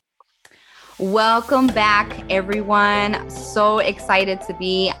Welcome back, everyone. So excited to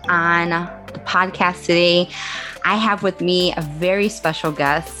be on the podcast today. I have with me a very special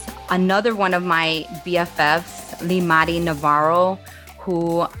guest, another one of my BFFs, Limari Navarro,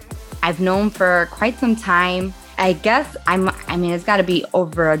 who I've known for quite some time. I guess it's got to be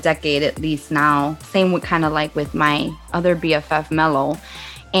over a decade at least now. Same with kind of like with my other BFF, Mello.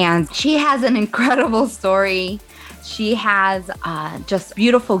 And she has an incredible story. She has just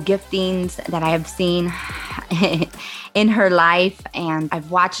beautiful giftings that I have seen in her life. And I've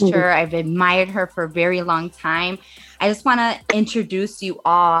watched her. I've admired her for a very long time. I just want to introduce you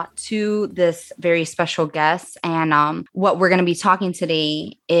all to this very special guest. And what we're going to be talking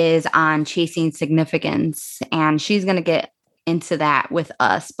today is on chasing significance. And she's going to get into that with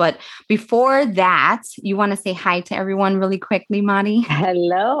us. But before that, you want to say hi to everyone really quickly, Madi?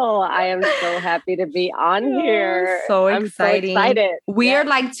 Hello. I am so happy to be on here. So exciting. I'm so excited. We are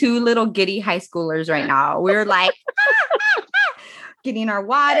like two little giddy high schoolers right now. We're like getting our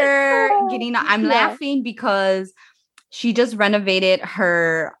water, I'm laughing because she just renovated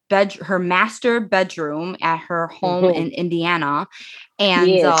her master bedroom at her home in Indiana.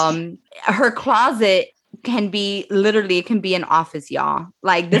 And her closet can be an office, y'all.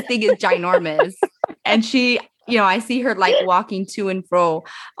 Like this thing is ginormous. And she, I see her like walking to and fro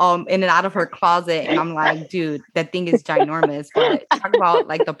in and out of her closet. And I'm like, dude, that thing is ginormous. But talk about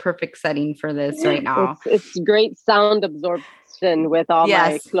like the perfect setting for this right now. It's great sound absorption with all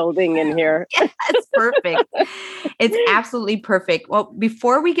my clothing in here. It's perfect. It's absolutely perfect. Well,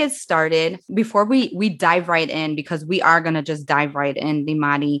 before we get started, before we dive right in, because we are going to just dive right in,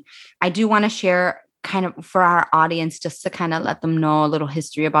 Limari, I do want to share kind of for our audience, just to kind of let them know a little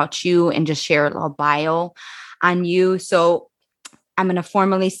history about you and just share a little bio on you. So I'm going to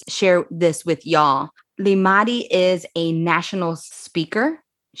formally share this with y'all. Limari is a national speaker.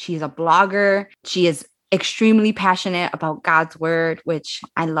 She's a blogger. She is extremely passionate about God's word, which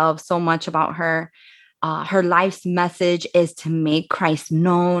I love so much about her. Her life's message is to make Christ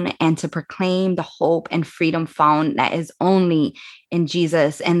known and to proclaim the hope and freedom found that is only in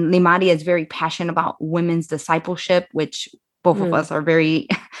Jesus. And Limari is very passionate about women's discipleship, which both of us are very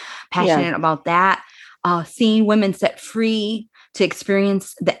passionate about that. Seeing women set free to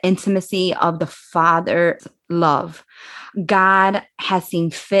experience the intimacy of the Father's love. God has seen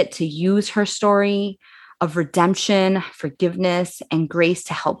fit to use her story of redemption, forgiveness, and grace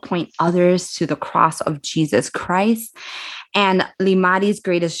to help point others to the cross of Jesus Christ. And Limari's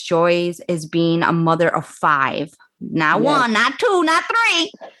greatest joys is being a mother of 5. Not 1, not 2, not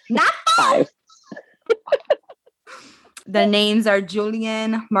 3, not 4. The names are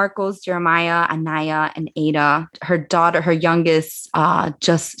Julian, Marcos, Jeremiah, Anaya, and Ada. Her daughter, her youngest,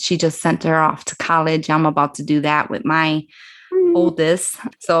 she just sent her off to college. I'm about to do that with my oldest.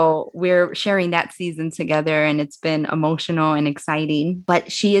 So we're sharing that season together, and it's been emotional and exciting.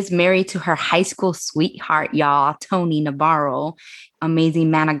 But she is married to her high school sweetheart, y'all, Tony Navarro.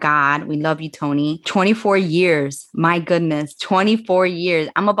 Amazing man of God. We love you, Tony. 24 years. My goodness, 24 years.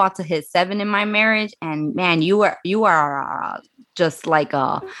 I'm about to hit 7 in my marriage. And man, you are just like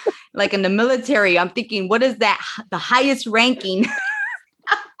in the military. I'm thinking, what is that? The highest ranking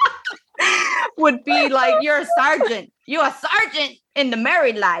would be like, you're a sergeant. You're a sergeant in the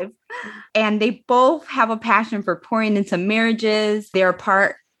married life. And they both have a passion for pouring into marriages. They're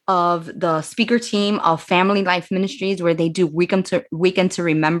part of the speaker team of Family Life Ministries, where they do Weekend to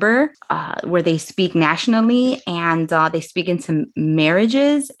Remember, where they speak nationally, and they speak into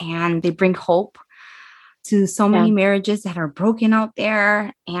marriages, and they bring hope to so many marriages that are broken out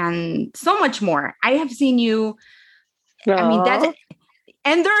there, and so much more. I have seen you. Aww. I mean,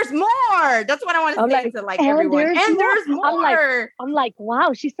 and there's more. That's what I want to say to like everyone. And there's more. I'm like,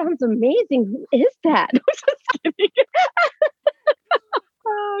 wow, she sounds amazing. Who is that?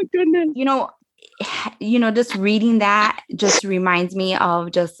 Oh, goodness. Just reading that just reminds me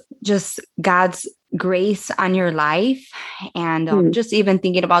of just God's grace on your life. And just even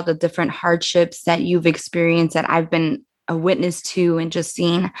thinking about the different hardships that you've experienced that I've been a witness to, and just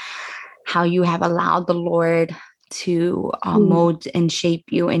seeing how you have allowed the Lord to mold and shape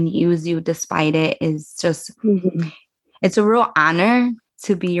you and use you despite it is just, it's a real honor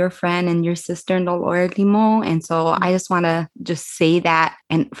to be your friend and your sister in the Lord, Limo. And so I just want to just say that,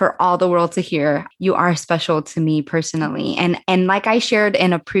 and for all the world to hear, you are special to me personally. And like I shared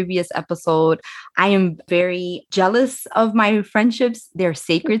in a previous episode, I am very jealous of my friendships. They're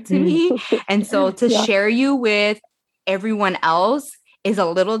sacred to me. And so to share you with everyone else is a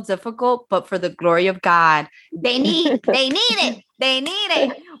little difficult, but for the glory of God, they need it. They need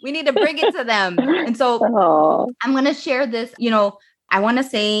it. We need to bring it to them. And so I'm going to share this, I want to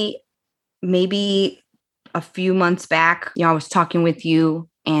say maybe a few months back, I was talking with you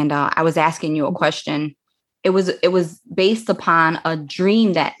and I was asking you a question. It was based upon a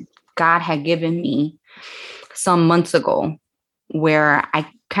dream that God had given me some months ago, where I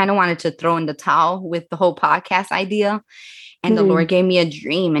kind of wanted to throw in the towel with the whole podcast idea. And the Lord gave me a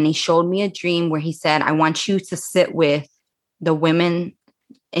dream, and he showed me a dream where he said, I want you to sit with the women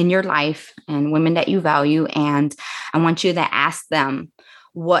in your life and women that you value. And I want you to ask them,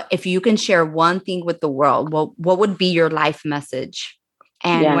 what, if you can share one thing with the world, what would be your life message?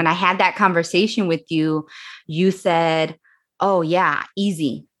 And when I had that conversation with you, you said, oh yeah,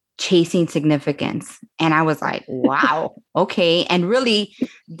 easy, chasing significance. And I was like, wow, okay. And really,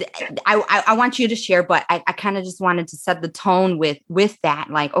 I want you to share, but I kind of just wanted to set the tone with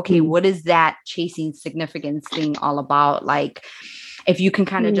that. Like, okay, what is that chasing significance thing all about? Like, if you can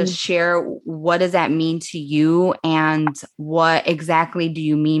kind of just share, what does that mean to you? And what exactly do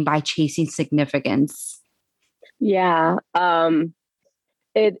you mean by chasing significance? Yeah.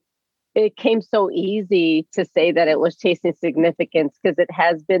 It came so easy to say that it was chasing significance because it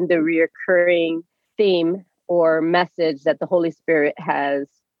has been the reoccurring theme or message that the Holy Spirit has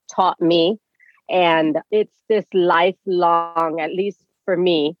taught me. And it's this lifelong, at least for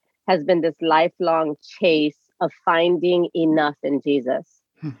me, has been this lifelong chase of finding enough in Jesus.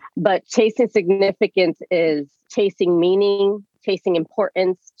 But chasing significance is chasing meaning, chasing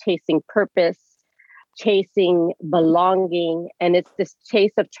importance, chasing purpose, chasing belonging. And it's this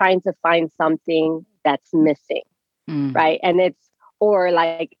chase of trying to find something that's missing, right? And it's, or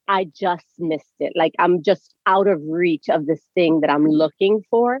like, I just missed it. Like, I'm just out of reach of this thing that I'm looking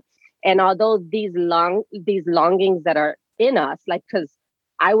for. And although these longings that are in us, like, because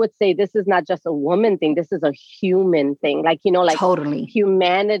I would say this is not just a woman thing, this is a human thing. Like, like totally,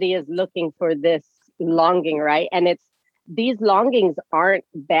 humanity is looking for this longing, right? And it's, these longings aren't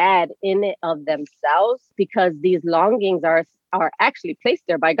bad in it of themselves, because these longings are actually placed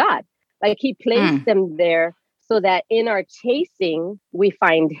there by God. Like, he placed them there so that in our chasing, we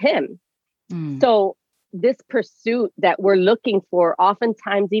find him. So this pursuit that we're looking for,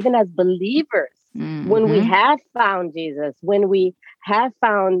 oftentimes, even as believers, when we have found Jesus, when we have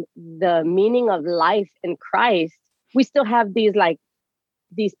found the meaning of life in Christ, we still have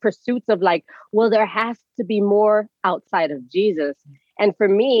these pursuits of like, well, there has to be more outside of Jesus. And for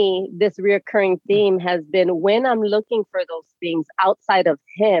me, this reoccurring theme has been, when I'm looking for those things outside of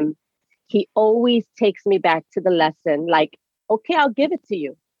him, he always takes me back to the lesson. Like, okay, I'll give it to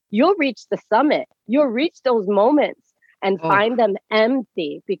you. You'll reach the summit. You'll reach those moments and find them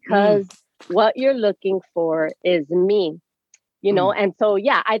empty, because what you're looking for is me, And so,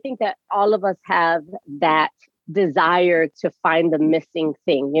 yeah, I think that all of us have that desire to find the missing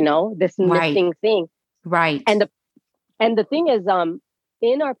thing, this missing thing. Right. And the thing is,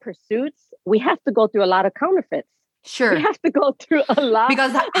 in our pursuits, we have to go through a lot of counterfeits. Sure. We have to go through a lot.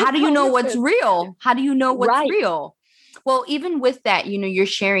 Because how do you know what's real? How do you know what's real? Well, even with that, you're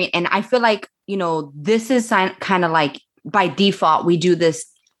sharing, and I feel like, this is kind of like by default, we do this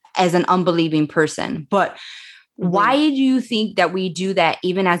as an unbelieving person, but why do you think that we do that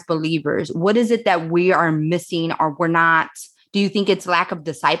even as believers? What is it that we are missing, or we're not? Do you think it's lack of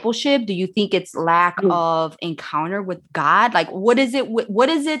discipleship? Do you think it's lack of encounter with God? Like, what is it? What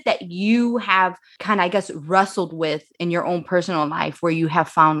is it that you have kind of, I guess, wrestled with in your own personal life, where you have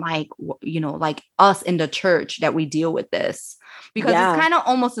found like us in the church that we deal with this? Because it's kind of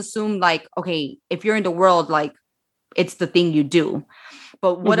almost assumed like, okay, if you're in the world, like, it's the thing you do.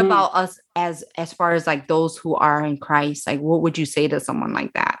 But what about us as far as like those who are in Christ? Like, what would you say to someone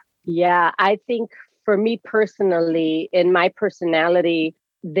like that? Yeah, I think for me personally, in my personality,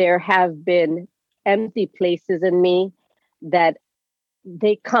 there have been empty places in me that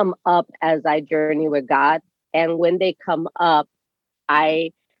they come up as I journey with God. And when they come up,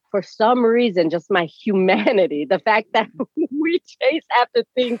 for some reason, just my humanity, the fact that we chase after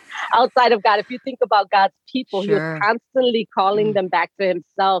things outside of God. If you think about God's people, he was constantly calling them back to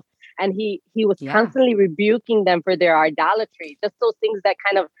himself. And he was constantly rebuking them for their idolatry. Just those things that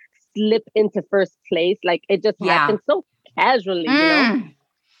kind of slip into first place. Like, it just happens so casually,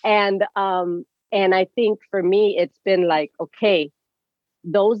 And I think for me, it's been like, okay,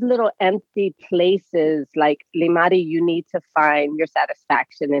 those little empty places, like, Limari, you need to find your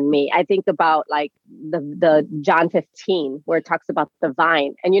satisfaction in me. I think about like the John 15, where it talks about the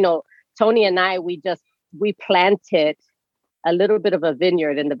vine. And, Tony and I, we planted a little bit of a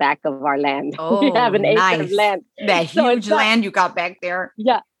vineyard in the back of our land. Oh, we have an acre of land. That huge land you got back there.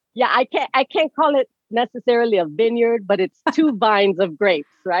 Yeah. Yeah. I can't call it necessarily a vineyard, but it's 2 vines of grapes,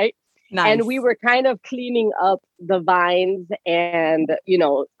 right? Nice. And we were kind of cleaning up the vines and,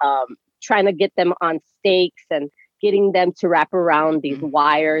 trying to get them on stakes and getting them to wrap around these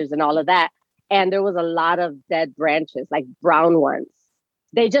wires and all of that. And there was a lot of dead branches, like brown ones.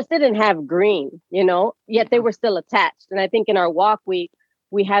 They just didn't have green, yet they were still attached. And I think in our walk, we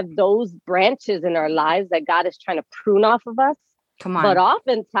have those branches in our lives that God is trying to prune off of us. Come on. But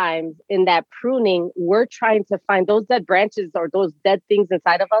oftentimes in that pruning, we're trying to find those dead branches or those dead things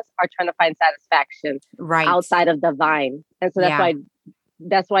inside of us are trying to find satisfaction outside of the vine. And so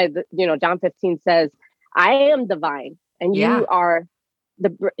that's why John 15 says, I am the vine and you are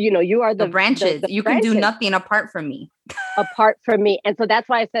you are the branches. You can do nothing apart from me. Apart from me. And so that's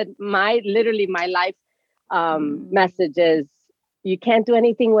why I said my life message is, you can't do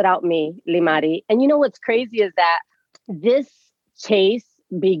anything without me, Limari. And what's crazy is that this chase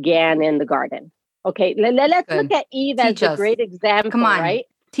began in the garden. Okay, let's look at Eve as a great example. Come on, right?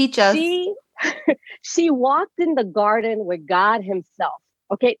 Teach us. She walked in the garden with God himself.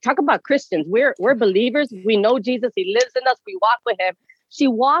 Okay, talk about Christians. We're believers. We know Jesus. He lives in us. We walk with him. She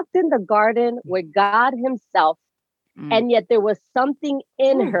walked in the garden with God himself. And yet there was something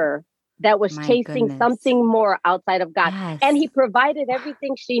in her that was chasing something more outside of God. Yes. And he provided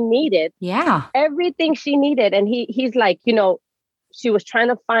everything she needed. Yeah. Everything she needed. And he's like, she was trying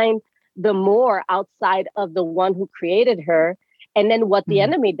to find the more outside of the one who created her. And then what the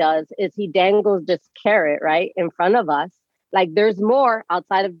enemy does is he dangles this carrot right in front of us. Like there's more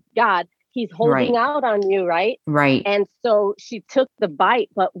outside of God. He's holding out on you, right? Right. And so she took the bite,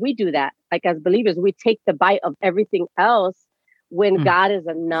 but we do that. Like as believers, we take the bite of everything else when God is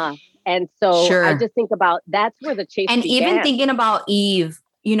enough. And so I just think about that's where the chase began. Even thinking about Eve,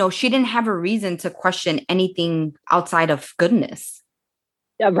 she didn't have a reason to question anything outside of goodness.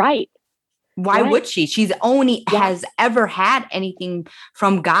 Right. Why would she? She's only has ever had anything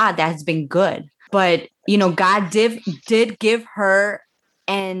from God that has been good. But, God did give her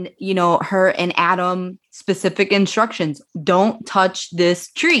and, her and Adam specific instructions. Don't touch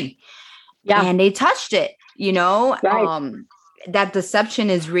this tree. Yeah. And they touched it, Right. That deception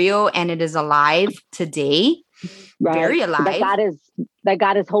is real and it is alive today. Right. Very alive. That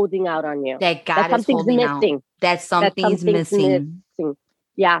God is holding out on you. That something's missing. Out. That something's missing.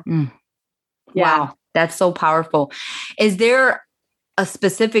 Yeah. Yeah. Wow. That's so powerful. Is there a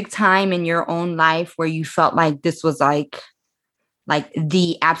specific time in your own life where you felt like this was like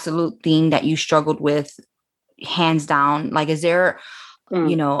the absolute thing that you struggled with hands down? Like, is there,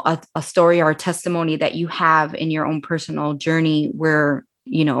 a story or a testimony that you have in your own personal journey where,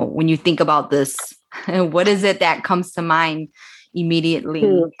 when you think about this, what is it that comes to mind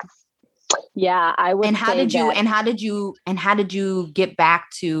immediately? Yeah, I would. And how did you get back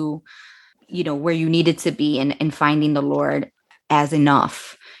to, where you needed to be and finding the Lord as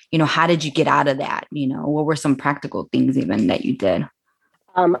enough? How did you get out of that? What were some practical things even that you did?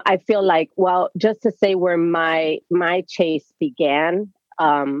 I feel like, just to say where my chase began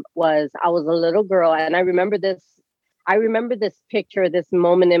was I was a little girl, and I remember this picture, this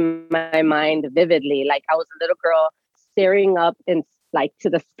moment in my mind vividly. Like I was a little girl staring up to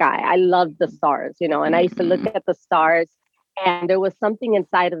the sky. I loved the stars, and I used to look at the stars, and there was something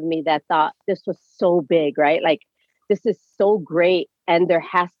inside of me that thought this was so big, right? Like this is so great, and there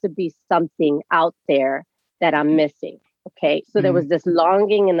has to be something out there that I'm missing. Okay, so there was this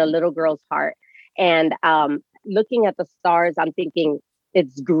longing in the little girl's heart, and looking at the stars, I'm thinking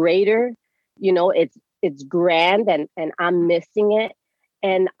it's greater, it's grand, and I'm missing it.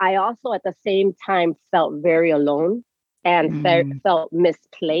 And I also at the same time felt very alone and felt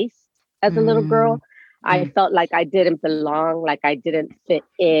misplaced as a little girl. I felt like I didn't belong, like I didn't fit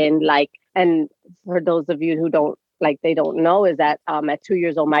in, and for those of you who don't know is that at 2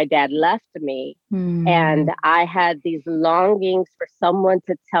 years old, my dad left me and I had these longings for someone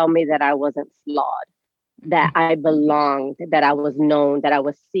to tell me that I wasn't flawed, that I belonged, that I was known, that I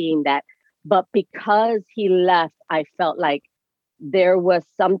was seen, but because he left, I felt like there was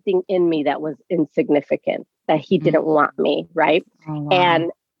something in me that was insignificant, that he didn't want me. Right. Oh,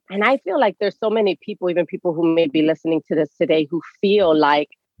 wow. And I feel like there's so many people, even people who may be listening to this today, who feel like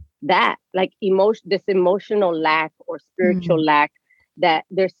that, like this emotional lack or spiritual lack, that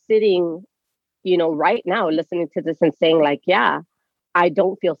they're sitting, right now listening to this and saying like, yeah, I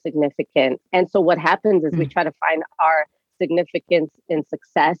don't feel significant. And so what happens is we try to find our significance in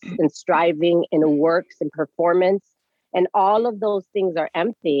success, in striving, in works, in performance, and all of those things are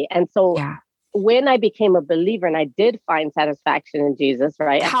empty. And so when I became a believer and I did find satisfaction in Jesus,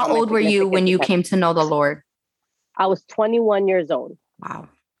 right? How old were you when you came to know the Lord? I was 21 years old. Wow.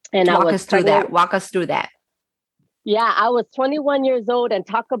 And walk us through that. Yeah, I was 21 years old, and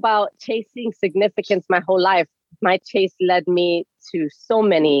talk about chasing significance my whole life. my chase led me to so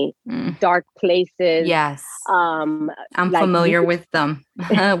many dark places. Yes. I'm like familiar with them,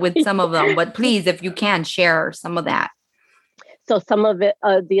 with some of them, but please, if you can share some of that. So some of it,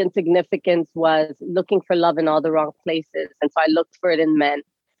 the insignificance was looking for love in all the wrong places. And so I looked for it in men.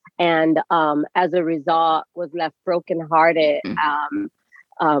 And as a result, was left brokenhearted.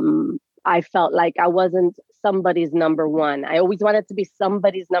 I felt like I wasn't somebody's number one. I always wanted to be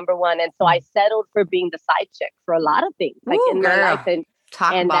somebody's number one. And so I settled for being the side chick for a lot of things, like in my life.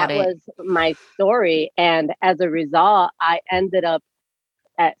 And that was my story. And as a result, I ended up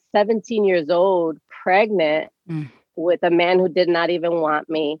at 17 years old, pregnant with a man who did not even want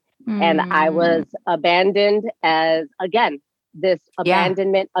me. And I was abandoned as, again, this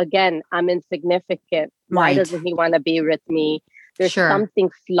abandonment. Again, I'm insignificant. Why doesn't he want to be with me? There's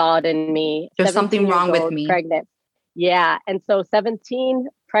something flawed in me. There's something wrong with me. Pregnant. Yeah. And so 17,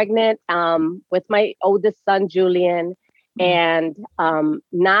 pregnant with my oldest son, Julian. And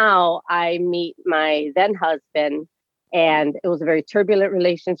now I meet my then husband, and it was a very turbulent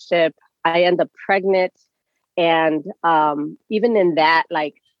relationship. I end up pregnant. And even in that,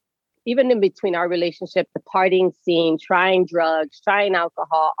 like, even in between our relationship, the partying scene, trying drugs, trying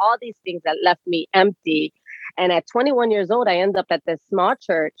alcohol, all these things that left me empty. And at 21 years old, I end up at this small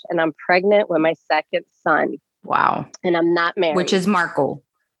church, and I'm pregnant with my second son. Wow. And I'm not married. Which is Marco.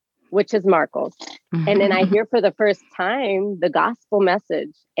 And then I hear for the first time the gospel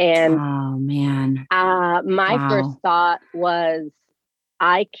message. And oh, man. My first thought was,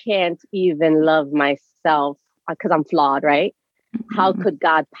 I can't even love myself because I'm flawed, right? How could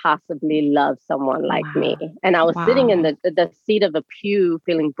God possibly love someone like me? And I was sitting in the seat of a pew,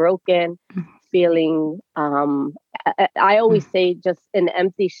 feeling broken, feeling, I always say, just an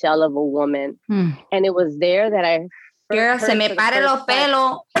empty shell of a woman. And it was there that I Girl, se me pare los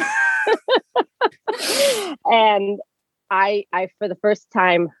pelos. And I, for the first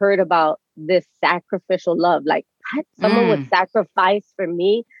time, heard about this sacrificial love. Like, what? Someone would sacrifice for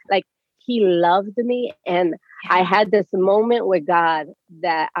me. Like, he loved me. And I had this moment with God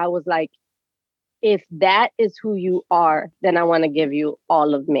that I was like, if that is who you are, then I want to give you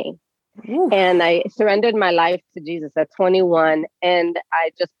all of me. Ooh. And I surrendered my life to Jesus at 21. And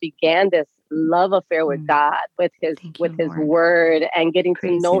I just began this love affair with God, with his word, and getting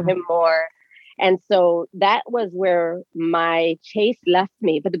to know him more. And so that was where my chase left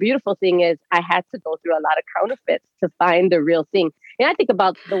me. But the beautiful thing is I had to go through a lot of counterfeits to find the real thing. And I think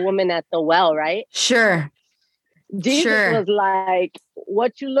about the woman at the well, right? Sure. Jesus was like,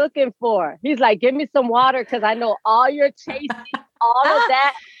 what you looking for? He's like, give me some water, because I know all your chasing, all of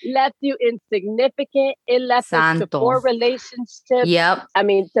that left you insignificant. It left us to 4 relationships. Yep. I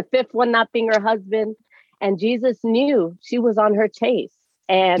mean, the 5th one not being her husband. And Jesus knew she was on her chase.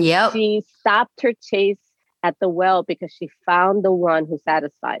 And she stopped her chase at the well because she found the one who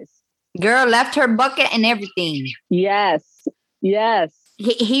satisfies. Girl, left her bucket and everything. Yes.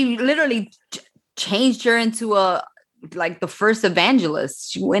 He literally changed her into the first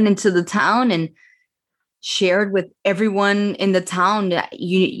evangelist. She went into the town and shared with everyone in the town that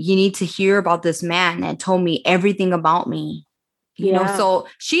you need to hear about this man that told me everything about me. You know, so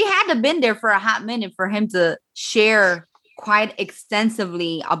she had to been there for a hot minute for him to share quite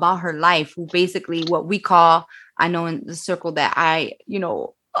extensively about her life, who basically what we call, I know in the circle that I,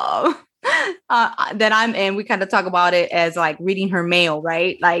 that I'm in, we kind of talk about it as like reading her mail,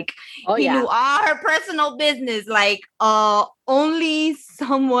 right? Like he knew all her personal business. Like only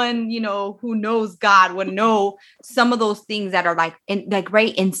someone, who knows God would know some of those things that are like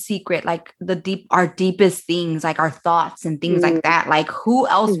right in secret, like our deepest things, like our thoughts and things like that. Like who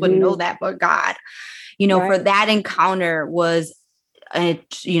else would know that but God? For that encounter was, so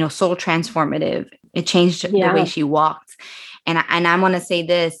transformative. It changed the way she walked. And I want to say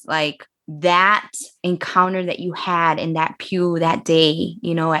this, like that encounter that you had in that pew that day,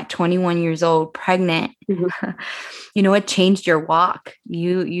 at 21 years old, pregnant, it changed your walk.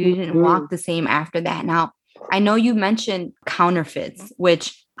 You didn't walk the same after that. Now, I know you mentioned counterfeits,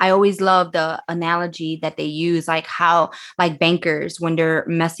 which I always love the analogy that they use, like how, like bankers, when they're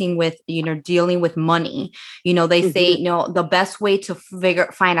messing with, dealing with money, they say, the best way to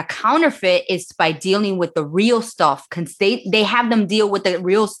find a counterfeit is by dealing with the real stuff. They have them deal with the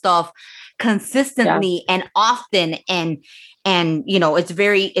real stuff consistently and often. And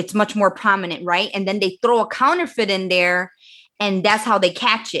it's much more prominent, right? And then they throw a counterfeit in there and that's how they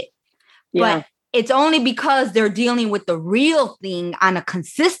catch it. Yeah. But it's only because they're dealing with the real thing on a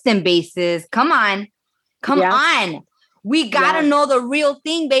consistent basis. Come on. We got to know the real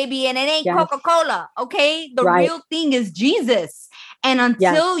thing, baby. And it ain't Coca-Cola. Okay. The real thing is Jesus. And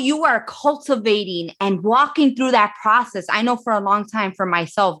until you are cultivating and walking through that process, I know for a long time for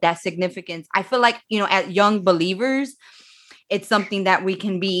myself, that significance, I feel like, as young believers, it's something that we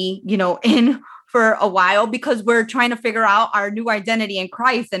can be, in for a while because we're trying to figure out our new identity in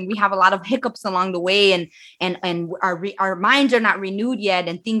Christ. And we have a lot of hiccups along the way and our minds are not renewed yet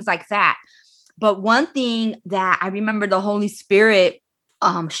and things like that. But one thing that I remember the Holy Spirit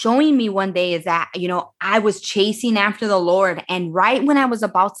showing me one day is that, I was chasing after the Lord. And right when I was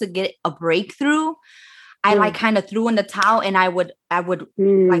about to get a breakthrough, I like kind of threw in the towel and I would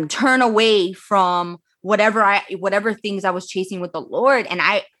like turn away from whatever things I was chasing with the Lord. And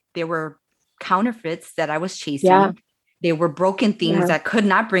there were counterfeits that I was chasing. Yeah. They were broken things that could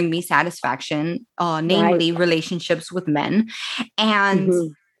not bring me satisfaction, namely relationships with men. And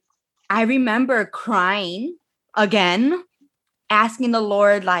I remember crying again, asking the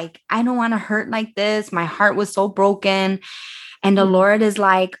Lord, like, I don't want to hurt like this. My heart was so broken. And the Lord is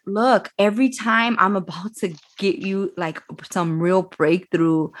like, look, every time I'm about to get you like some real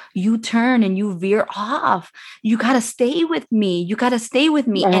breakthrough, you turn and you veer off. You got to stay with me. You got to stay with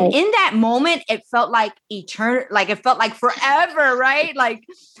me. Right. And in that moment, it felt like eternal, like it felt like forever, right? Like,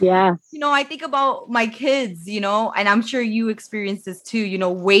 I think about my kids, and I'm sure you experience this too,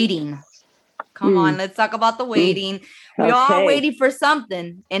 waiting. Come on, let's talk about the waiting. We all are waiting for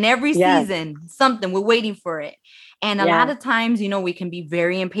something in every season, something, we're waiting for it. And a lot of times, we can be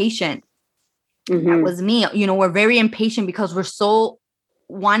very impatient. That was me. We're very impatient because we're so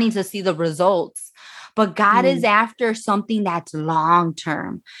wanting to see the results. But God is after something that's long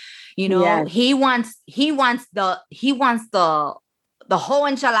term. He wants the whole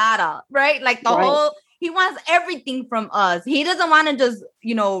enchilada, right? Like the whole. He wants everything from us. He doesn't want to just,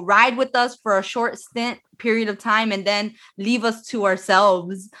 ride with us for a short period of time and then leave us to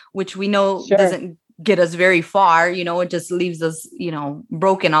ourselves, which we know doesn't get us very far. It just leaves us,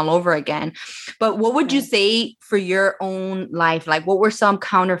 broken all over again. But what would you say for your own life? Like, what were some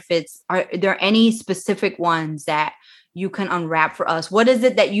counterfeits? Are there any specific ones that you can unwrap for us? What is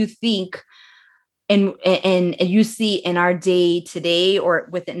it that you think and you see in our day today or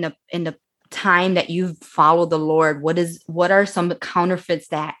within the time that you've followed the Lord? What are some counterfeits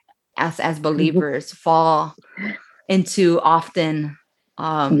that us as believers fall into often?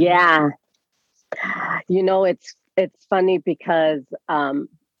 It's funny because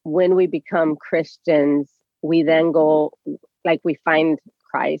when we become Christians, we then go, like, we find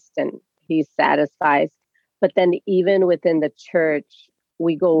Christ and he satisfies. But then even within the church,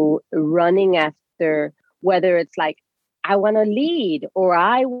 we go running after, whether it's like, I want to lead, or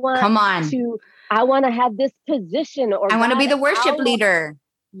I want to have this position, or I want to be the worship leader.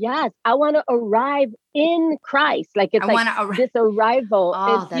 Yes, I want to arrive in Christ. Like it's this arrival.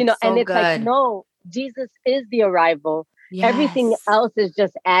 Oh, that's so and it's good. Like, no, Jesus is the arrival. Yes. Everything else is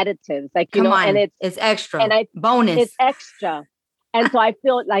just additives. Like, and it's extra. And bonus. It's extra. And so I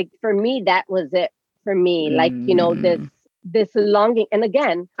feel like for me, that was it for me. Like, this longing. And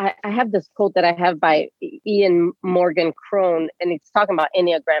again, I have this quote that I have by Ian Morgan Crone, and he's talking about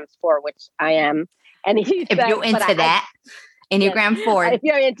Enneagrams 4, which I am. And he if you're into that, Enneagram 4. If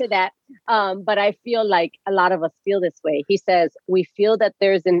you're into that. But I feel like a lot of us feel this way. He says, we feel that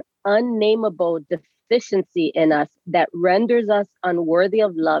there's an unnameable deficiency in us that renders us unworthy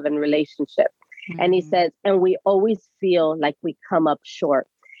of love and relationship. And he says, and we always feel like we come up short.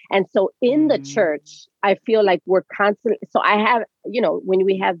 And so in the church, I feel like we're constantly, so I have, when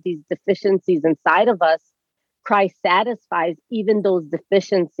we have these deficiencies inside of us, Christ satisfies even those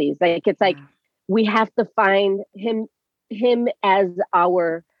deficiencies. Like, it's like, we have to find him as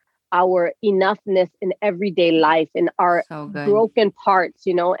our enoughness in everyday life, in our broken parts,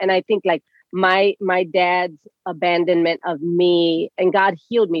 and I think like my dad's abandonment of me, and God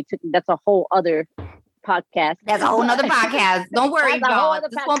healed me. That's a whole other podcast. That's a whole nother podcast. Don't worry, y'all.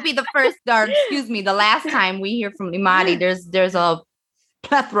 This won't be the first, or the last time we hear from Imani. There's a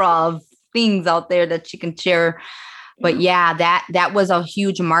plethora of things out there that you can share. But that was a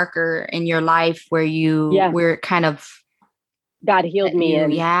huge marker in your life where you were kind of God healed me.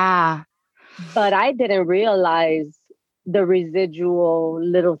 But I didn't realize the residual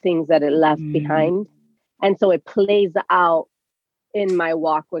little things that it left behind. And so it plays out in my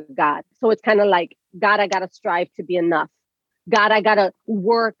walk with God. So it's kind of like, God, I got to strive to be enough. God, I got to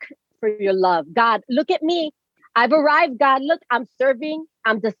work for your love. God, look at me. I've arrived. God, look, I'm serving.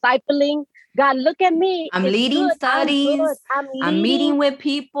 I'm discipling. God, look at me. I'm leading studies. I'm meeting with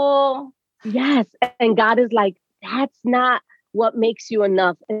people. Yes. And God is like, that's not what makes you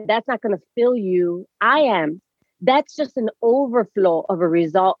enough. And that's not going to fill you. I am. That's just an overflow of a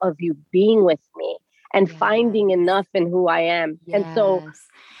result of you being with me. and finding enough in who I am. Yes. And so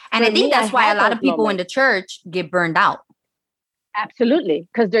and I think me, that's why a lot of people in moments. the church get burned out. Absolutely.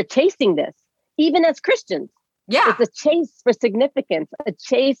 Because they're chasing this, even as Christians. Yeah. It's a chase for significance, a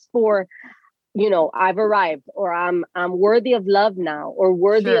chase for, I've arrived, or I'm worthy of love now, or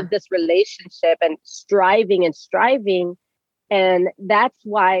worthy of this relationship, and striving. And that's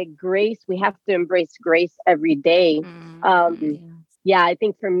why we have to embrace grace every day. Yeah, I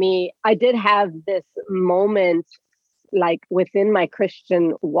think for me, I did have this moment like within my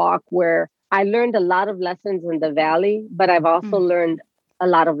Christian walk where I learned a lot of lessons in the valley, but I've also learned a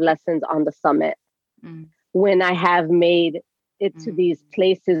lot of lessons on the summit. When I have made it to these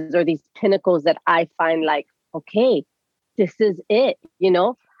places or these pinnacles that I find like, okay, this is it.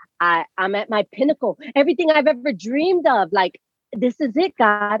 I'm at my pinnacle. Everything I've ever dreamed of, like, this is it,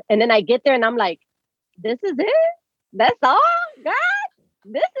 God. And then I get there and I'm like, this is it? That's all, God?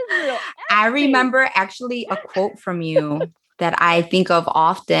 This is real. I remember actually a quote from you that I think of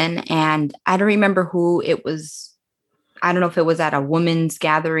often, and I don't remember who it was. I don't know if it was at a women's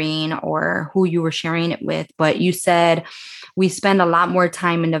gathering or who you were sharing it with, but you said we spend a lot more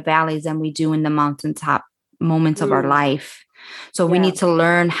time in the valleys than we do in the mountaintop moments of our life. So we need to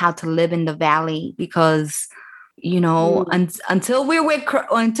learn how to live in the valley because, until we're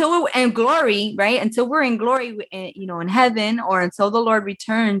in glory, right? Until we're in glory, in heaven, or until the Lord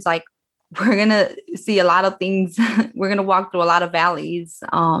returns, like, we're going to see a lot of things. We're going to walk through a lot of valleys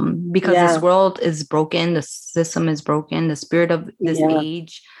because this world is broken. The system is broken. The spirit of this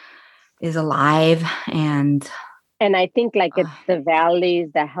age is alive. And I think like it's the valleys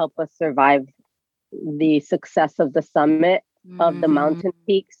that help us survive the success of the summit of the mountain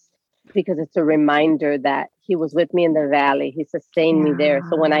peaks, because it's a reminder that he was with me in the valley. He sustained me there.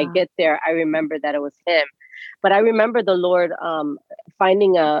 So when I get there, I remember that it was him. But I remember the Lord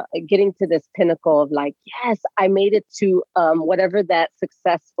getting to this pinnacle of like, yes, I made it to whatever that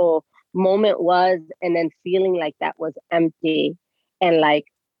successful moment was, and then feeling like that was empty and like,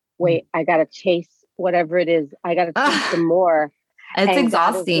 wait, I got to chase whatever it is. I got to chase some more. It's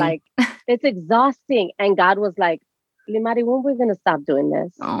exhausting. It's exhausting. And God was like, Limari, when we're going to stop doing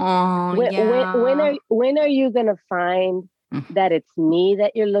this? Oh, when are you going to find that it's me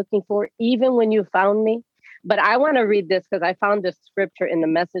that you're looking for, even when you found me? But I want to read this because I found this scripture in the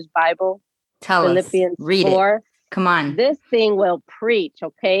Message Bible. Philippians 4. It. Come on. This thing will preach,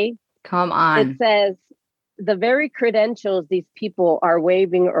 okay? Come on. It says, the very credentials these people are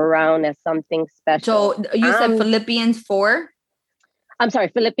waving around as something special. So you said Philippians 4? I'm sorry,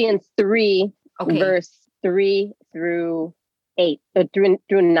 Philippians 3, verse 3 through 8, through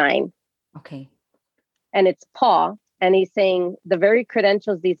 9. Okay. And it's Paul. And he's saying the very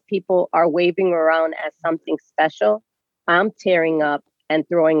credentials these people are waving around as something special, I'm tearing up and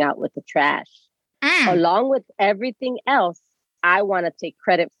throwing out with the trash. Along with everything else I want to take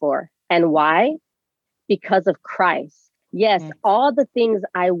credit for. And why? Because of Christ. Yes, all the things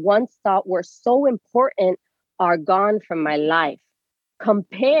I once thought were so important are gone from my life,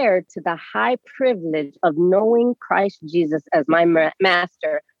 compared to the high privilege of knowing Christ Jesus as my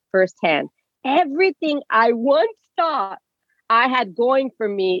master firsthand. Everything I once thought I had going for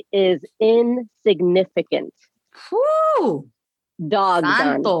me is insignificant. Whew. Dog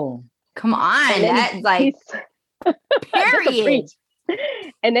Santo. Done. Come on. That's like, period.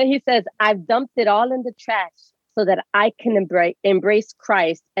 And then he says, I've dumped it all in the trash so that I can embrace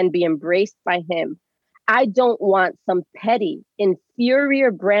Christ and be embraced by him. I don't want some petty,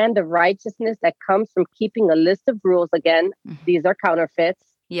 inferior brand of righteousness that comes from keeping a list of rules. Again, these are counterfeits.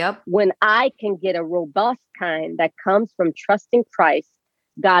 Yep. When I can get a robust kind that comes from trusting Christ,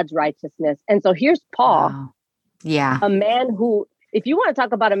 God's righteousness. And so here's Paul. Wow. Yeah. A man who, if you want to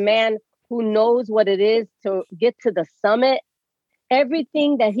talk about a man who knows what it is to get to the summit,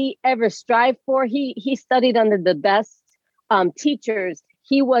 everything that he ever strived for, he studied under the best teachers.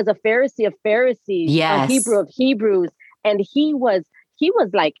 He was a Pharisee of Pharisees, a Hebrew of Hebrews, and he was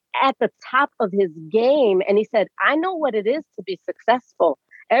like at the top of his game. And he said, I know what it is to be successful.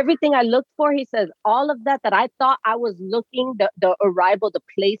 Everything I looked for, he says, all of that I thought I was looking, the arrival, the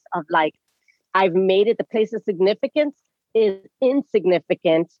place of like, I've made it, the place of significance is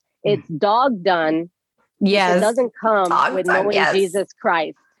insignificant. It's dog done. Yes. It doesn't come dog with done, knowing Jesus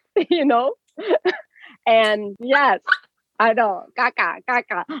Christ, And yes, I know. Caca.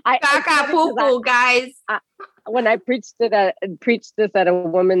 Caca poo poo, guys. When I preached this at a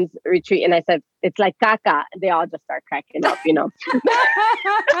women's retreat, and I said, it's like caca, they all just start cracking up,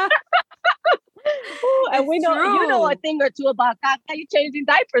 Ooh, and we know, you know a thing or two about caca. You're changing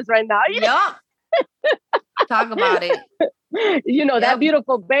diapers right now. Yup. Talk about it. That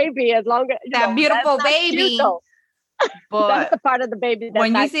beautiful baby, as long as that beautiful that's baby. Cute, but that's the part of the baby that's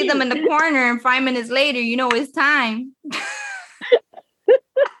when you not see cute. them in the corner and 5 minutes later, it's time.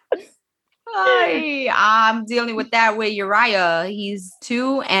 I'm dealing with that with Uriah. He's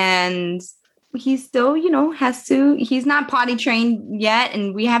 2 and he's still, he's not potty trained yet.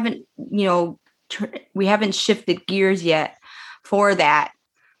 And we haven't, we haven't shifted gears yet for that.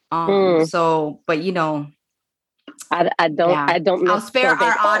 So, but I don't. I'll spare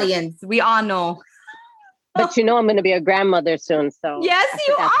our audience. We all know. But I'm going to be a grandmother soon. So yes,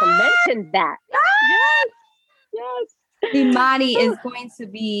 you are. To mention that. Yes. Imani is going to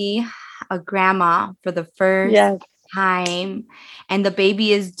be a grandma for the first time. And the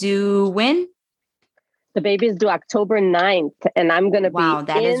baby is due when? The baby is due October 9th. And I'm going to be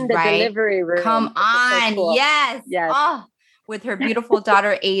in the delivery room. Come on. So cool. Yes. Oh, with her beautiful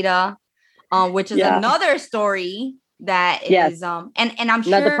daughter, Ada, which is another story that is, and I'm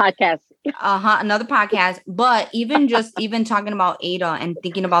sure. Another podcast. Another podcast. But even talking about Ada and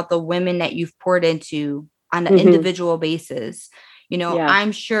thinking about the women that you've poured into on an individual basis,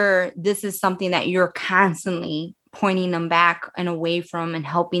 I'm sure this is something that you're constantly pointing them back and away from and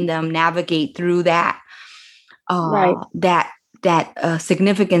helping them navigate through that,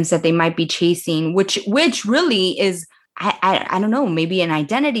 significance that they might be chasing, which really is, I don't know, maybe an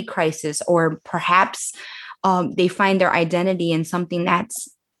identity crisis, or perhaps they find their identity in something that's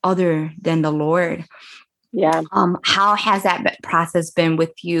other than the Lord. Yeah. How has that process been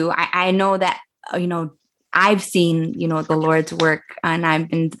with you? I know that, I've seen, the Lord's work, and I've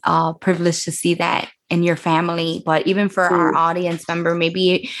been privileged to see that in your family. But even for our audience member,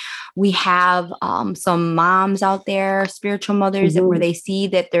 maybe we have some moms out there, spiritual mothers, where they see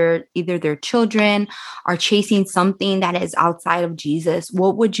that either their children are chasing something that is outside of Jesus.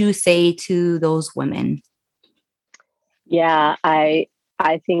 What would you say to those women? Yeah, I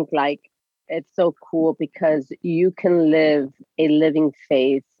think it's so cool because you can live a living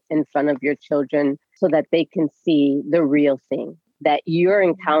faith in front of your children so that they can see the real thing, that you're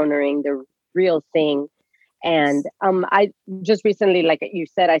encountering the real thing. And I just recently, like you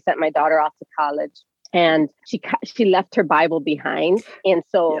said, I sent my daughter off to college, and she left her Bible behind. And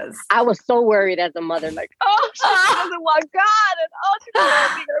so I was so worried as a mother, like, she doesn't want God, and she's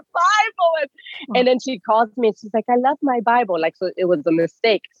leaving her Bible. And then she calls me and she's like, I left my Bible. Like, so it was a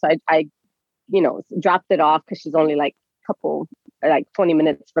mistake. So I dropped it off because she's only 20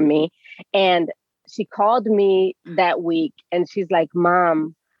 minutes from me. And she called me that week and she's like,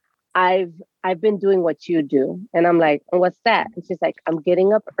 Mom, I've been doing what you do. And I'm like, what's that? And she's like, I'm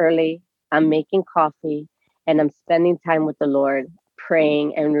getting up early, I'm making coffee, and I'm spending time with the Lord,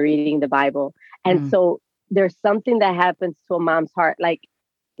 praying and reading the Bible. And so there's something that happens to a mom's heart. Like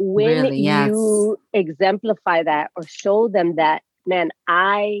when you exemplify that or show them that, man,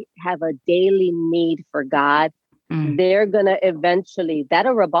 I have a daily need for God, they're going to eventually,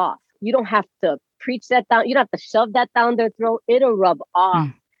 that'll rub off. You don't have to preach that down. You don't have to shove that down their throat. It'll rub off.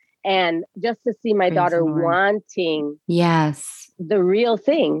 And just to see my daughter wanting the real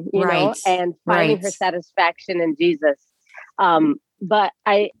thing, you know, and finding her satisfaction in Jesus. But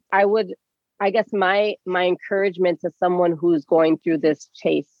I guess my encouragement to someone who's going through this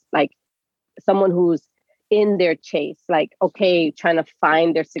chase, like someone who's in their chase, like, okay, trying to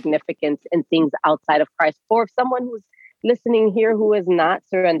find their significance in things outside of Christ, or someone who's listening here who has not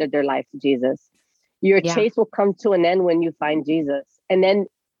surrendered their life to Jesus, your chase will come to an end when you find Jesus. And then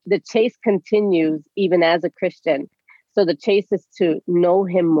the chase continues even as a Christian. So the chase is to know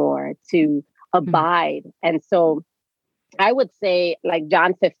him more, to abide. And so I would say, like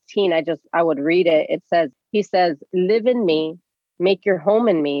John 15, I would read it. He says, live in me, make your home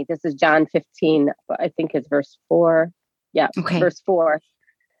in me. This is John 15, I think it's verse 4. Yeah, verse 4.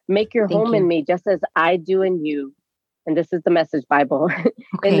 Make your home in me just as I do in you. And this is the Message Bible.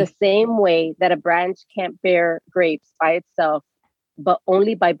 In the same way that a branch can't bear grapes by itself, but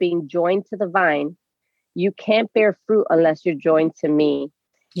only by being joined to the vine, you can't bear fruit unless you're joined to me.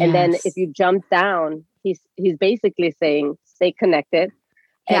 Yes. And then if you jump down, he's basically saying, stay connected.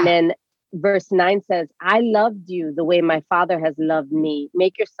 Yeah. And then verse 9 says, I loved you the way my Father has loved me.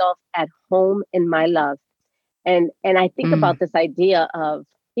 Make yourself at home in my love. And I think about this idea of,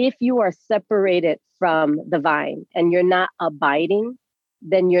 if you are separated from the vine and you're not abiding,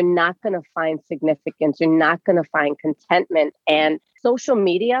 then you're not going to find significance. You're not going to find contentment. And social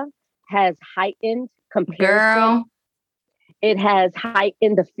media has heightened comparison. It has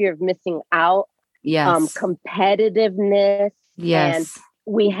heightened the fear of missing out. Yes. Competitiveness. Yes. And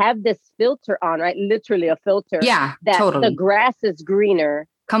we have this filter on, right? Literally a filter. Yeah, that totally. The grass is greener.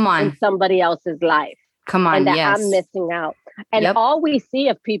 Come on. In somebody else's life. Come on, and that yes. I'm missing out. And Yep. all we see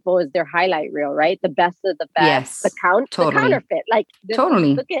of people is their highlight reel, right? The best of the best, Yes. the Totally. counterfeit. Like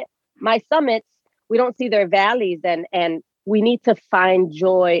Totally. look at my summits. We don't see their valleys, and we need to find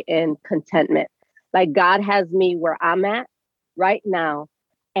joy and contentment. Like God has me where I'm at right now.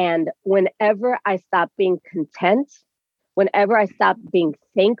 And whenever I stop being content, whenever I stop being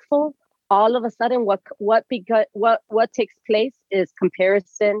thankful, all of a sudden what takes place is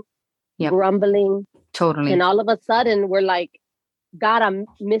comparison, Yep. grumbling, Totally. and all of a sudden we're like, God, I'm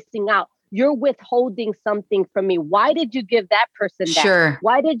missing out. You're withholding something from me. Why did you give that person that? Sure.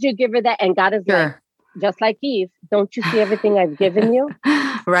 Why did you give her that? And God is like, Sure. just like Eve, don't you see everything I've given you?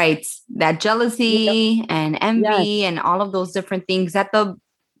 Right. That jealousy and envy Yes. and all of those different things that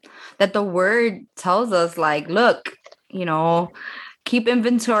the word tells us, like, look, keep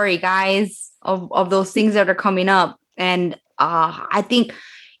inventory, guys, of those things that are coming up. And I think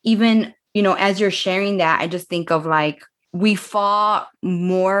even, as you're sharing that, I just think of like, we fall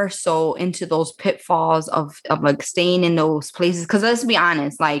more so into those pitfalls of like staying in those places. Because let's be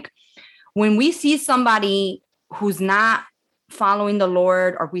honest, like when we see somebody who's not following the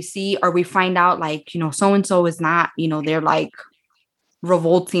Lord, or we find out like, so-and-so is not, they're like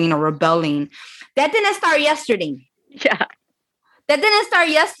revolting or rebelling. That didn't start yesterday. Yeah. That didn't start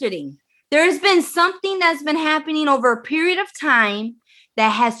yesterday. There's been something that's been happening over a period of time that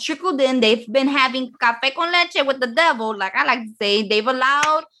has trickled in. They've been having café con leche with the devil, like I like to say. They've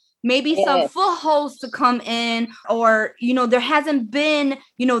allowed maybe some footholds to come in, or, there hasn't been,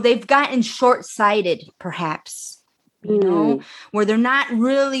 they've gotten short-sighted, perhaps, where they're not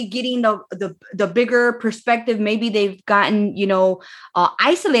really getting the bigger perspective. Maybe they've gotten,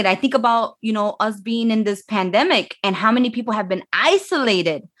 isolated. I think about, us being in this pandemic and how many people have been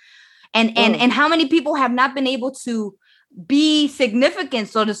isolated and how many people have not been able to be significant,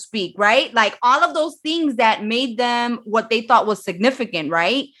 so to speak, right? Like all of those things that made them what they thought was significant,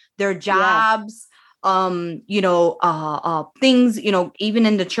 right? Their jobs, things, even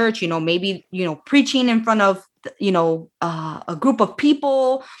in the church, maybe, preaching in front of, a group of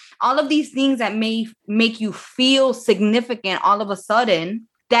people, all of these things that may make you feel significant all of a sudden,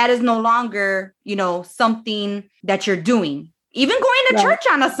 that is no longer, something that you're doing. Even going to church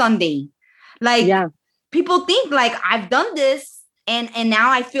on a Sunday, like people think like I've done this and now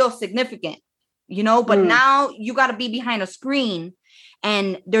I feel significant, but now you got to be behind a screen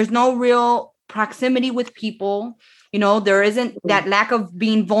and there's no real proximity with people. There isn't that lack of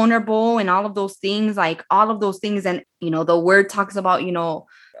being vulnerable and all of those things, like all of those things. And, the word talks about,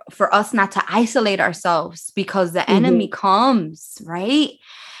 for us not to isolate ourselves because the enemy comes, right?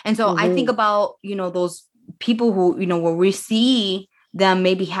 And so I think about, those people who, where we see them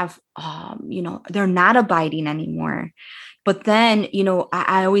maybe have, they're not abiding anymore. But then,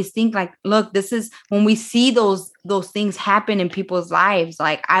 I always think like, look, this is when we see those things happen in people's lives.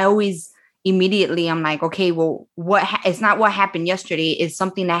 Like I always immediately, I'm like, okay, well, it's not what happened yesterday. It's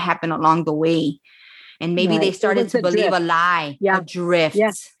something that happened along the way. And maybe they started to believe a lie, a drift.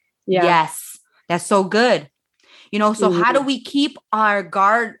 Yes. That's so good. So how do we keep our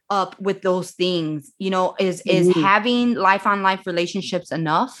guard up with those things? Is having life on life relationships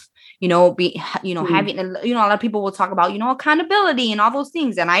enough? Having, a lot of people will talk about, accountability and all those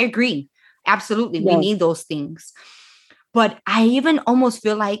things. And I agree. Absolutely. We need those things. But I even almost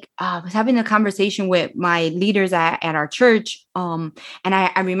feel like I was having a conversation with my leaders at our church. And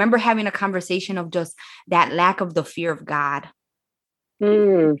I remember having a conversation of just that lack of the fear of God.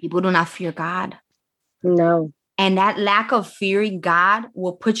 People do not fear God. No. And that lack of fearing God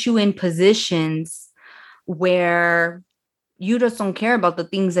will put you in positions where you just don't care about the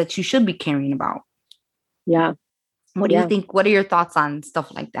things that you should be caring about. Yeah. What do you think? What are your thoughts on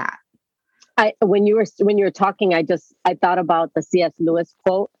stuff like that? When you were talking, I thought about the C.S. Lewis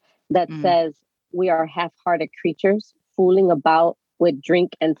quote that says, "We are half-hearted creatures fooling about with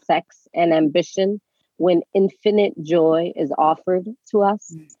drink and sex and ambition when infinite joy is offered to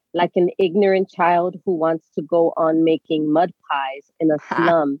us, like an ignorant child who wants to go on making mud pies in a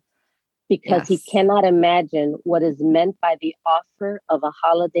slum because he cannot imagine what is meant by the offer of a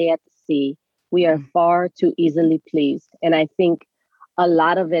holiday at the sea. We are far too easily pleased." And I think a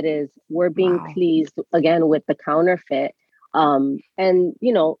lot of it is we're being pleased again with the counterfeit. And,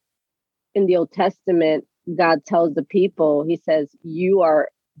 in the Old Testament, God tells the people, he says, you are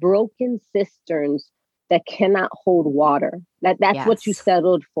broken cisterns that cannot hold water. That's what you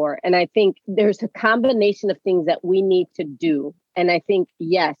settled for. And I think there's a combination of things that we need to do. And I think,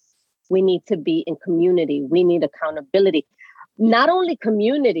 yes, we need to be in community. We need accountability. Not only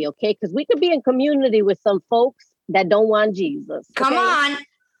community, okay? Because we could be in community with some folks that don't want Jesus. Come on.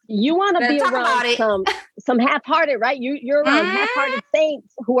 You want to Let's be talk about around it. some half-hearted, right? You're around half-hearted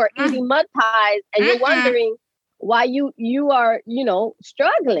saints who are eating mud pies, and you're wondering why you are,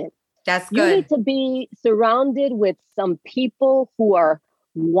 struggling. That's You good. need to be surrounded with some people who are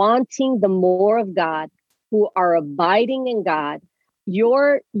wanting the more of God, who are abiding in God.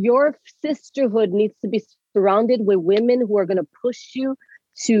 Your sisterhood needs to be surrounded with women who are going to push you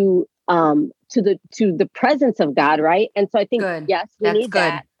to the presence of God, right? And so I think Good. yes, we That's need good.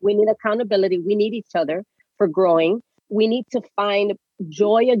 that. We need accountability. We need each other for growing. We need to find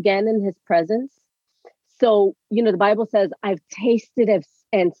joy again in his presence. So, the Bible says, I've tasted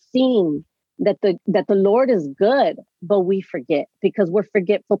and seen that the Lord is good, but we forget because we're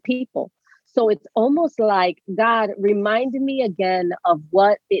forgetful people. So it's almost like, God, remind me again of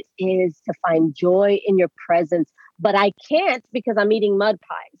what it is to find joy in your presence. But I can't because I'm eating mud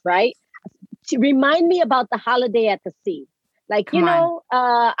pies, right? To remind me about the holiday at the sea. Like, Yeah.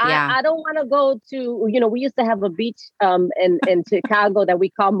 I don't want to go to, we used to have a beach in Chicago that we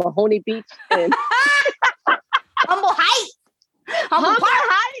call Mahoney Beach. And Humble Heights. Humble Park.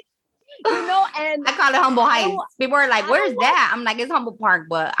 Heights. And I call it Humble Heights. People are like, where's that? I'm like, it's Humble Park,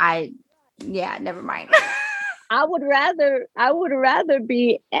 but never mind. I would rather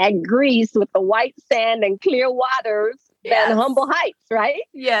be at Greece with the white sand and clear waters than Humble Heights, right?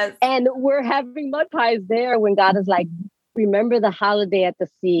 Yes. And we're having mud pies there when God is like, remember the holiday at the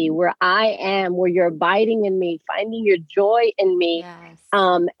sea where I am, where you're abiding in me, finding your joy in me. Yes.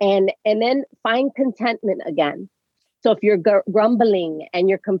 And then find contentment again. So if you're grumbling and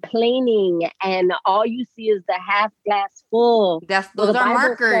you're complaining and all you see is the half glass full, those are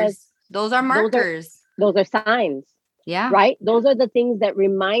markers. Those are markers. Those are signs. Yeah. Right. Those are the things that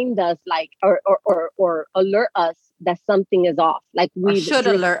remind us, like, or alert us that something is off. Like we should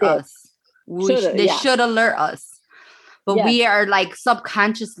alert us. They should alert us. But we are like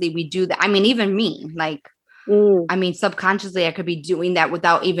subconsciously we do that. I mean, even me, like, subconsciously I could be doing that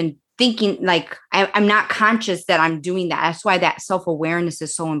without even thinking. Like I'm not conscious that I'm doing that. That's why that self-awareness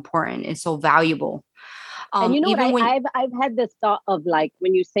is so important. It's so valuable. And you know what? I've had this thought of like,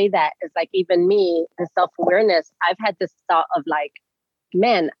 when you say that, it's like, even me, the self-awareness, I've had this thought of like,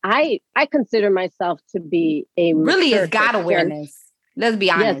 man, I consider myself to be a really is God awareness. Let's be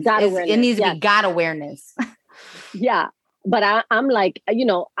honest. Yes, God awareness. It needs to be God awareness. Yeah. But I'm like,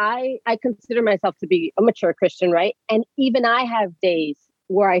 I consider myself to be a mature Christian, right? And even I have days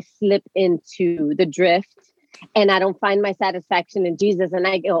where I slip into the drift and I don't find my satisfaction in Jesus. And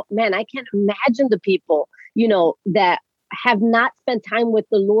I go, man, I can't imagine the people, that have not spent time with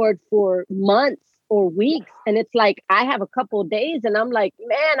the Lord for months or weeks. And it's like, I have a couple of days and I'm like,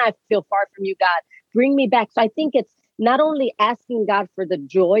 man, I feel far from you, God. Bring me back. So I think it's not only asking God for the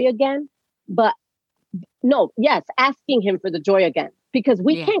joy again, but asking him for the joy again, because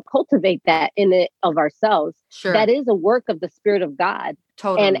we can't cultivate that in it of ourselves. Sure. That is a work of the Spirit of God.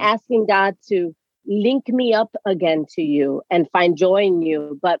 Totally. And asking God to link me up again to you and find joy in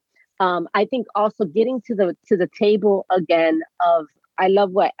you. But I think also getting to the table again of, I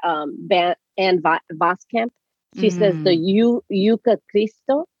love what Ann Voskamp, she says the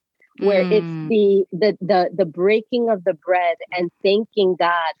Eucharistio, where it's the breaking of the bread and thanking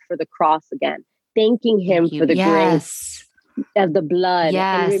God for the cross again, thanking him for the grace of the blood,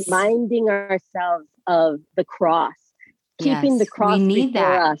 and reminding ourselves of the cross, keeping the cross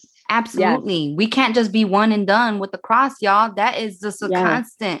before us. Absolutely. Yes. We can't just be one and done with the cross, y'all. That is just a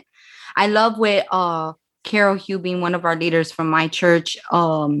constant. I love what Carol Hubing, one of our leaders from my church,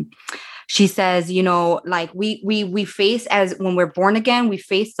 she says, like we face, as when we're born again, we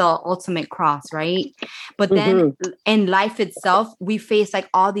face the ultimate cross, right? But then in life itself, we face like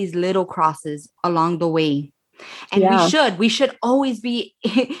all these little crosses along the way. And we should always be,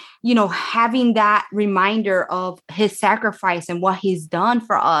 having that reminder of his sacrifice and what he's done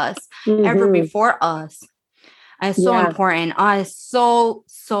for us ever before us. And it's so important. It's so,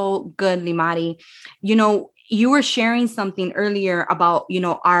 so good, Limari. You were sharing something earlier about,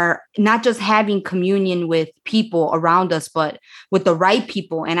 our not just having communion with people around us, but with the right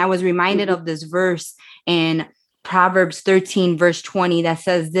people. And I was reminded of this verse in Proverbs 13, verse 20, that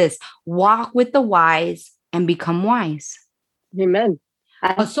says this: walk with the wise and become wise. Amen.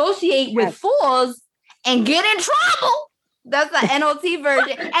 Associate with fools and get in trouble. That's the NLT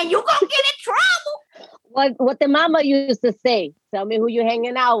version. And you're going to get in trouble. What the mama used to say, tell me who you're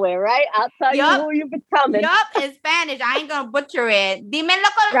hanging out with, right? I'll tell you who you're becoming. Yup, in Spanish. I ain't going to butcher it. Dime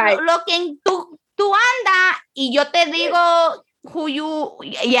lo que tú anda y yo te digo who you,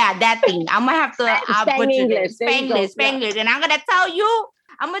 that thing. I'm going to have to butcher it. Spanglish. And I'm going to tell you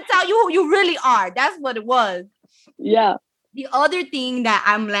who you really are. That's what it was. Yeah. The other thing that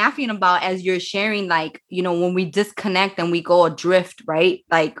I'm laughing about as you're sharing, like, when we disconnect and we go adrift, right?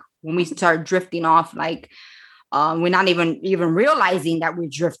 Like when we start drifting off, like we're not even realizing that we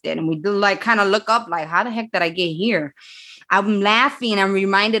drifted, and we do like kind of look up like, how the heck did I get here? I'm laughing. I'm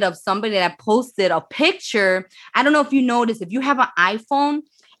reminded of somebody that posted a picture. I don't know if you noticed, if you have an iPhone,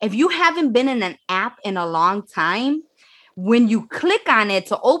 if you haven't been in an app in a long time, when you click on it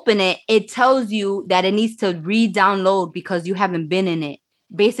to open it, it tells you that it needs to re-download because you haven't been in it.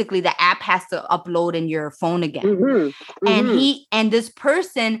 Basically, the app has to upload in your phone again. Mm-hmm. And and this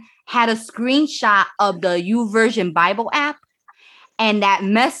person had a screenshot of the YouVersion Bible app, and that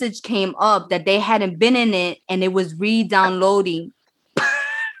message came up that they hadn't been in it and it was re-downloading.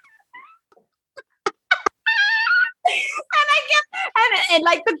 And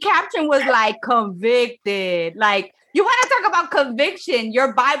like the caption was like, convicted. Like, you want to talk about conviction?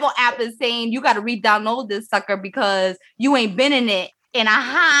 Your Bible app is saying you got to re-download this sucker because you ain't been in it in a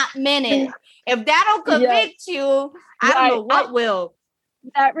hot minute. If that don't convict you, I don't know what will.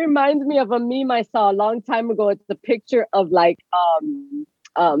 That reminds me of a meme I saw a long time ago. It's a picture of like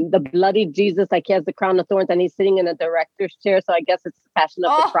the bloody Jesus, like he has the crown of thorns and he's sitting in a director's chair. So I guess it's the Passion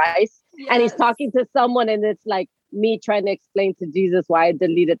of the Christ. Yes. And he's talking to someone, and it's like me trying to explain to Jesus why I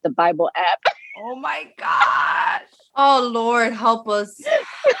deleted the Bible app. Oh my gosh. Oh Lord, help us.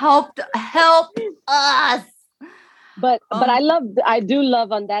 Help us. But I do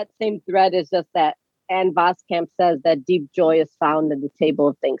love on that same thread is just that Ann Voskamp says that deep joy is found in the table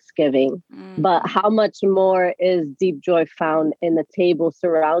of Thanksgiving. Mm. But how much more is deep joy found in the table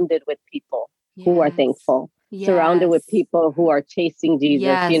surrounded with people who are thankful, surrounded with people who are chasing Jesus,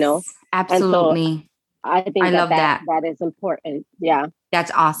 Absolutely. And so I think that is important. Yeah.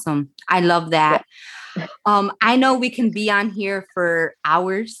 That's awesome. I love that. Yeah. I know we can be on here for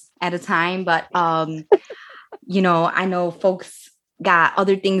hours at a time, but I know folks got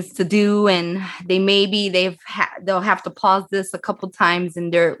other things to do, and they'll have to pause this a couple times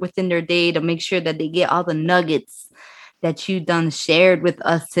within their day to make sure that they get all the nuggets that you done shared with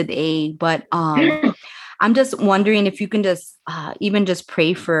us today. But I'm just wondering if you can just even just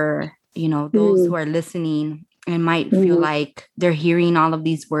pray for those who are listening and might feel like they're hearing all of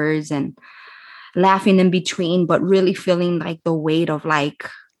these words and laughing in between, but really feeling like the weight of like,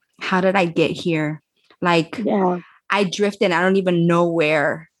 how did I get here? Like, I drifted. I don't even know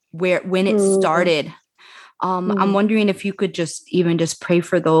when it started. I'm wondering if you could just pray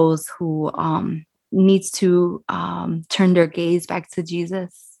for those who needs to turn their gaze back to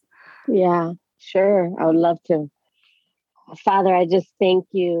Jesus. Yeah, sure. I would love to. Father, I just thank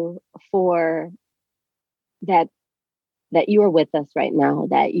you for that you are with us right now,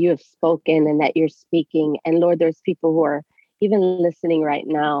 that you have spoken and that you're speaking. And Lord, there's people who are even listening right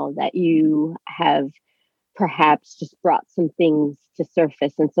now that you have perhaps just brought some things to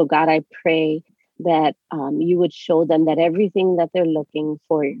surface. And so, God, I pray that you would show them that everything that they're looking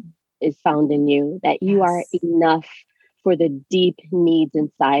for is found in you, that you are enough for the deep needs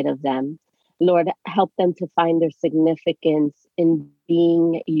inside of them. Lord, help them to find their significance in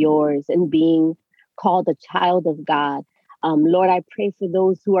being yours and being called a child of God. Lord, I pray for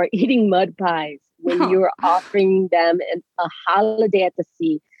those who are eating mud pies when you're offering them a holiday at the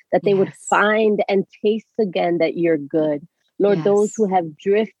sea, that they would find and taste again that you're good. Lord, those who have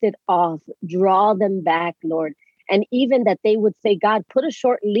drifted off, draw them back, Lord. And even that they would say, God, put a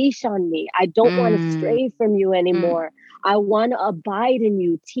short leash on me. I don't want to stray from you anymore. I want to abide in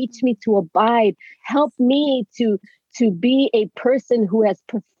you. Teach me to abide. Help me to be a person who has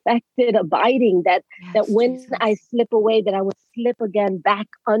perfected abiding, that when Jesus, I slip away, that I would slip again back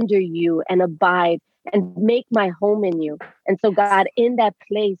under you and abide and make my home in you. And so, God, in that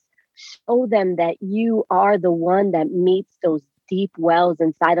place, show them that you are the one that meets those deep wells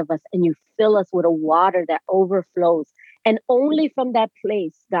inside of us, and you fill us with a water that overflows. And only from that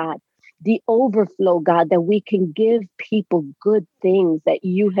place, God, the overflow, God, that we can give people good things that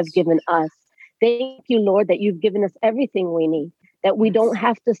you have given us. Thank you, Lord, that you've given us everything we need, that we don't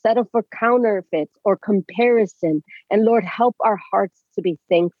have to settle for counterfeits or comparison. And Lord, help our hearts to be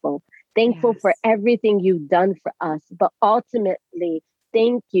thankful for everything you've done for us. But ultimately,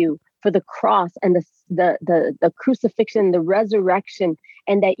 thank you for the cross and the crucifixion, the resurrection,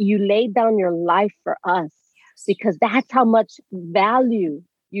 and that you laid down your life for us, because that's how much value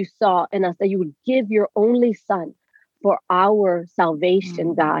you saw in us, that you would give your only son for our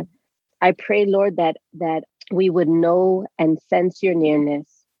salvation, God. I pray, Lord, that we would know and sense your nearness.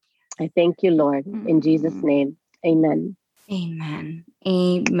 I thank you, Lord, in Jesus' name. Amen. Amen.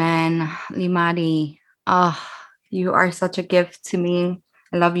 Amen. Limari, you are such a gift to me.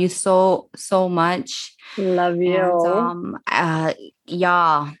 I love you so, so much. Love you. And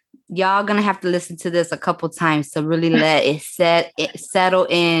y'all gonna have to listen to this a couple times to really let it settle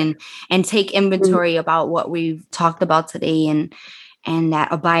in and take inventory about what we've talked about today and that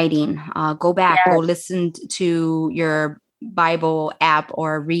abiding. Go back, go listen to your Bible app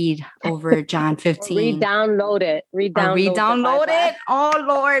or read over John 15. Re-download it. Re-download it. Oh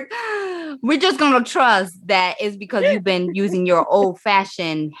Lord. We're just gonna trust that it's because you've been using your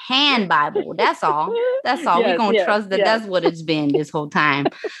old-fashioned hand Bible. That's all. Yes, we're gonna trust that that's what it's been this whole time.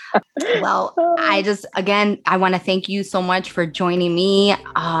 Well, I want to thank you so much for joining me,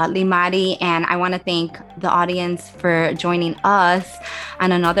 Limari, and I want to thank the audience for joining us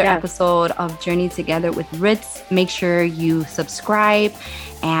on another episode of Journey Together with Ritz. Make sure you subscribe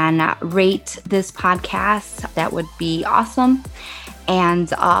and rate this podcast. That would be awesome.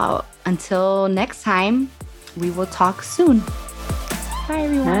 And until next time, we will talk soon. Bye,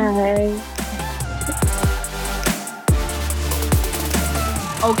 everyone. Bye.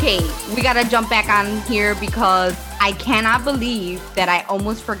 Okay, we got to jump back on here because I cannot believe that I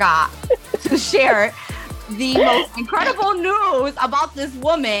almost forgot to share the most incredible news about this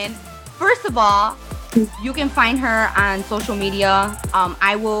woman. First of all, you can find her on social media.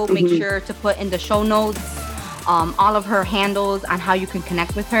 I will make sure to put in the show notes all of her handles on how you can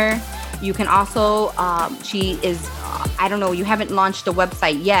connect with her. You can also, she is, I don't know, you haven't launched a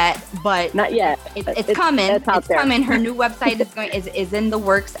website yet, but not yet. It's coming. It's coming. Her new website is in the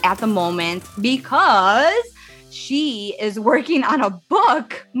works at the moment because she is working on a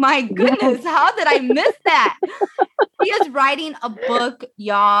book. My goodness, how did I miss that? She is writing a book,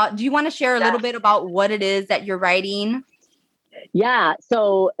 y'all. Do you want to share a little bit about what it is that you're writing? Yeah.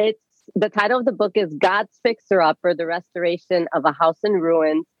 So the title of the book is God's Fixer Upper, the Restoration of a House in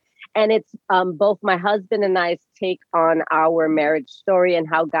Ruins. And it's both my husband and I's take on our marriage story and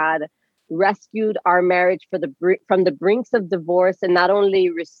how God rescued our marriage from the brinks of divorce, and not only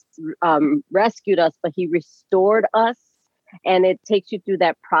rescued us, but he restored us. And it takes you through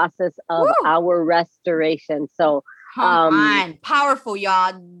that process of our restoration. So come on, powerful,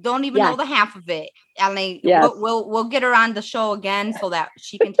 y'all. Don't even know the half of it. I mean, we'll get her on the show again so that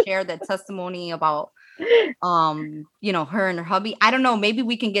she can share that testimony about her and her hubby. I don't know. Maybe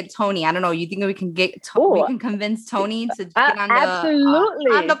we can get Tony. I don't know. You think we can get we can convince Tony to get on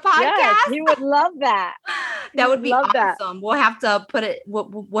the podcast? Yes, he would love that. That would be awesome. We'll have to put it.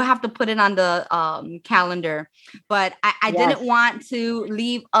 We'll have to put it on the calendar. But I didn't want to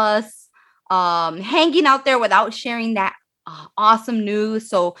leave us hanging out there without sharing that awesome news.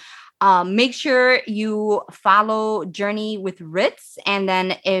 So make sure you follow Journey with Ritz, and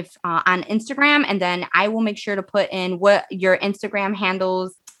then if on Instagram, and then I will make sure to put in what your Instagram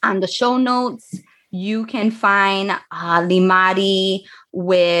handles on the show notes. You can find Limari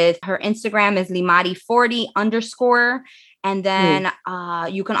with her Instagram is Limari40_. And then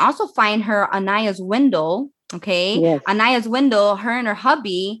you can also find her Anaya's Window. Okay. Yes. Anaya's Window, her and her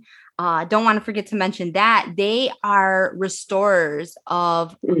hubby, don't want to forget to mention that they are restorers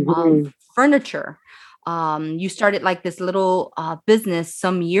of furniture. You started like this little business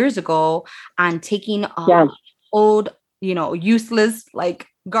some years ago on taking old, useless, like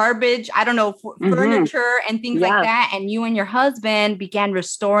garbage, I don't know, furniture and things like that. And you and your husband began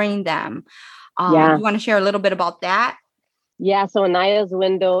restoring them. You want to share a little bit about that? Yeah, so Anaya's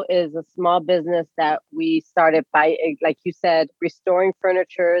Window is a small business that we started by, like you said, restoring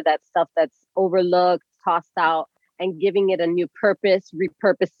furniture, that stuff that's overlooked, tossed out, and giving it a new purpose,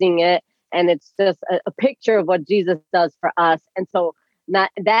 repurposing it. And it's just a picture of what Jesus does for us. And so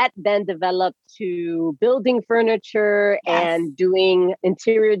that then developed to building furniture and doing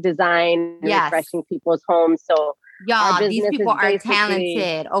interior design, refreshing people's homes. So these people are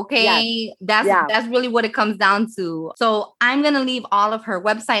talented. Okay. That's really what it comes down to. So I'm going to leave all of her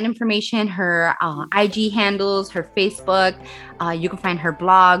website information, her IG handles, her Facebook. You can find her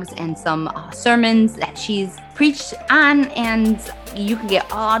blogs and some sermons that she's preached on, and you can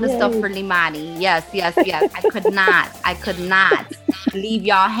get all the stuff for Limari. Yes. I could not leave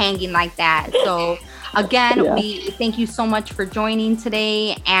y'all hanging like that. So again, we thank you so much for joining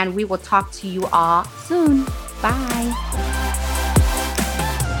today, and we will talk to you all soon. Bye.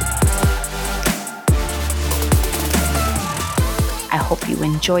 I hope you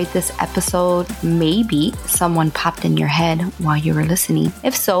enjoyed this episode. Maybe someone popped in your head while you were listening.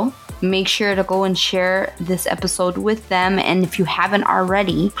 If so, make sure to go and share this episode with them. And if you haven't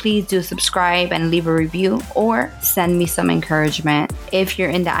already, please do subscribe and leave a review or send me some encouragement. If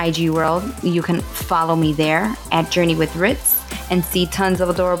you're in the IG world, you can follow me there at Journey with Ritz and see tons of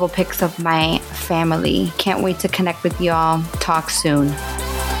adorable pics of my family. Can't wait to connect with y'all. Talk soon.